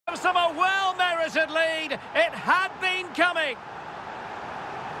haphazard lead. It had been coming.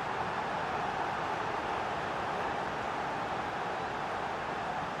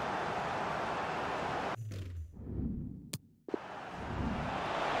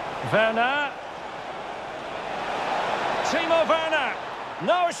 Werner. Timo Werner.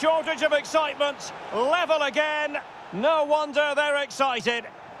 No shortage of excitement. Level again. No wonder they're excited.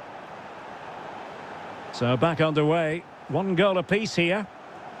 So back underway. One goal apiece here.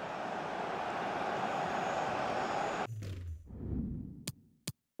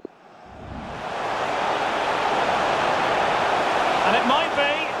 And it might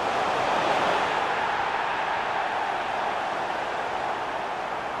be.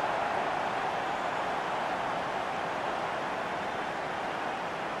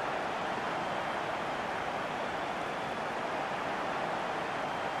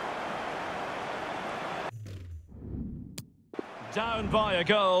 Down by a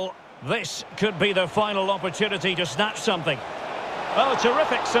goal. This could be the final opportunity to snatch something. Oh,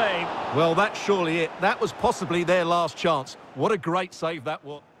 terrific save. Well, that's surely it. That was possibly their last chance. What a great save that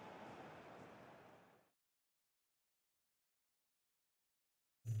was.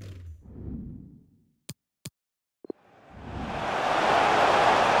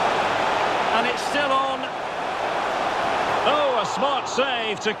 And it's still on. Oh, a smart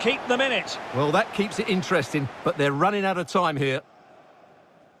save to keep them in it. Well, that keeps it interesting, but they're running out of time here.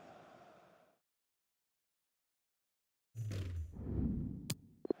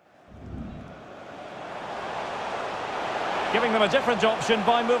 Giving them a different option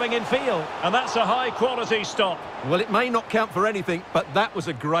by moving in field. And that's a high-quality stop. Well, it may not count for anything, but that was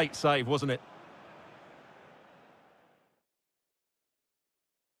a great save, wasn't it?